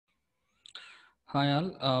Hi all,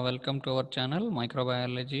 welcome to our channel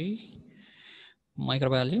Microbiology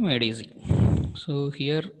Made Easy. So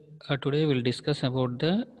here today we'll discuss about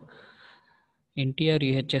the NTR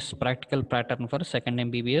UHS practical pattern for second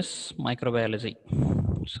MBBS microbiology.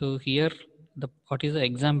 So here what is the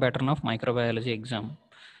exam pattern of microbiology exam,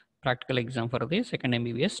 practical exam for the second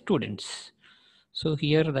MBBS students. So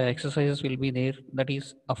here the exercises will be there, that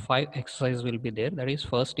is a 5 exercises will be there. That is,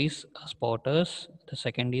 first is spotters, the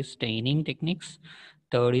second is staining techniques,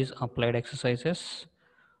 third is applied exercises,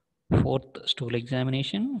 fourth stool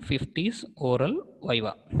examination, fifth is oral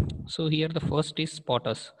viva. So here the first is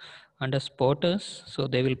spotters. Under spotters, so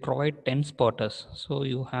they will provide 10 spotters. So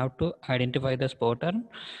you have to identify the spotter,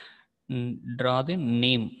 draw the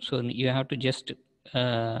name. So you have to just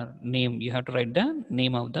name, you have to write the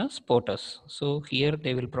name of the spotters. So here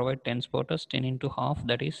they will provide 10 spotters, 10 into half,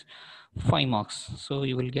 that is 5 marks. So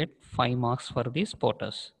you will get 5 marks for the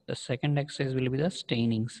spotters. The second exercise will be the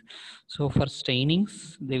stainings. So for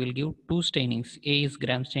stainings, they will give 2 stainings. A is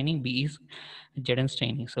gram staining, B is Jaden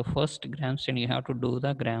staining. So first gram staining, you have to do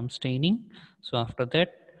the gram staining. So after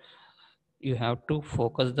that, you have to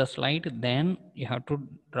focus the slide, then you have to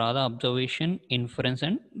draw the observation, inference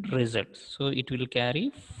and results. So it will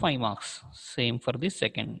carry 5 marks. Same for the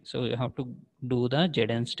second. So you have to do the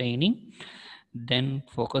Jaden staining, then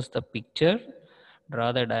focus the picture,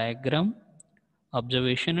 draw the diagram,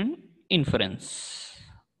 observation and inference.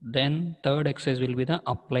 Then third exercise will be the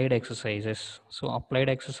applied exercises. So applied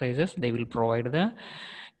exercises, they will provide the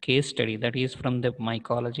case study, that is from the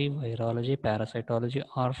mycology, virology, parasitology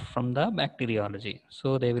or from the bacteriology.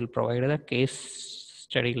 So they will provide the case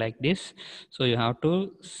study like this. So you have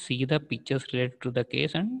to see the pictures related to the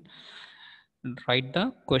case and write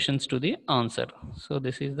the questions to the answer. So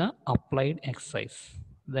this is the applied exercise.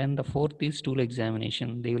 Then the fourth is tool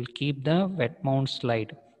examination. They will keep the wet mount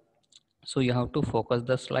slide. So you have to focus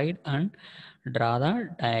the slide and draw the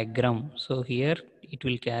diagram. So here it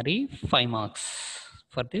will carry 5 marks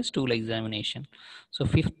for this tool examination. So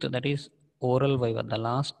fifth, that is oral viva. The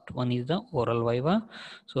last one is the oral viva.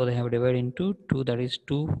 So they have divided into two, that is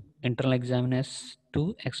 2 internal examiners,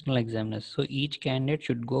 2 external examiners. So each candidate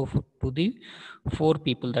should go to the 4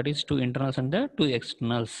 people, that is 2 internals and the 2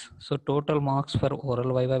 externals. So total marks for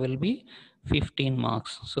oral viva will be 15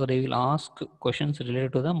 marks. So they will ask questions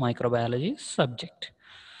related to the microbiology subject.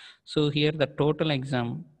 So here the total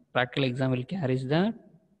exam, practical exam will carries the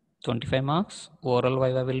 25 marks, oral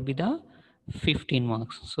viva will be the 15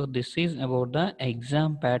 marks. So this is about the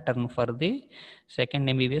exam pattern for the second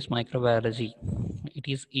MBBS microbiology. It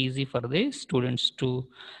is easy for the students to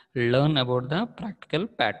learn about the practical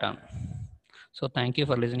pattern. So thank you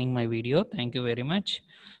for listening my video. Thank you very much.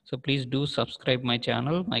 So please do subscribe my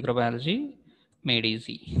channel Microbiology Made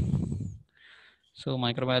Easy. So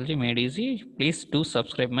Microbiology Made Easy, please do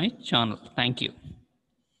subscribe my channel. Thank you.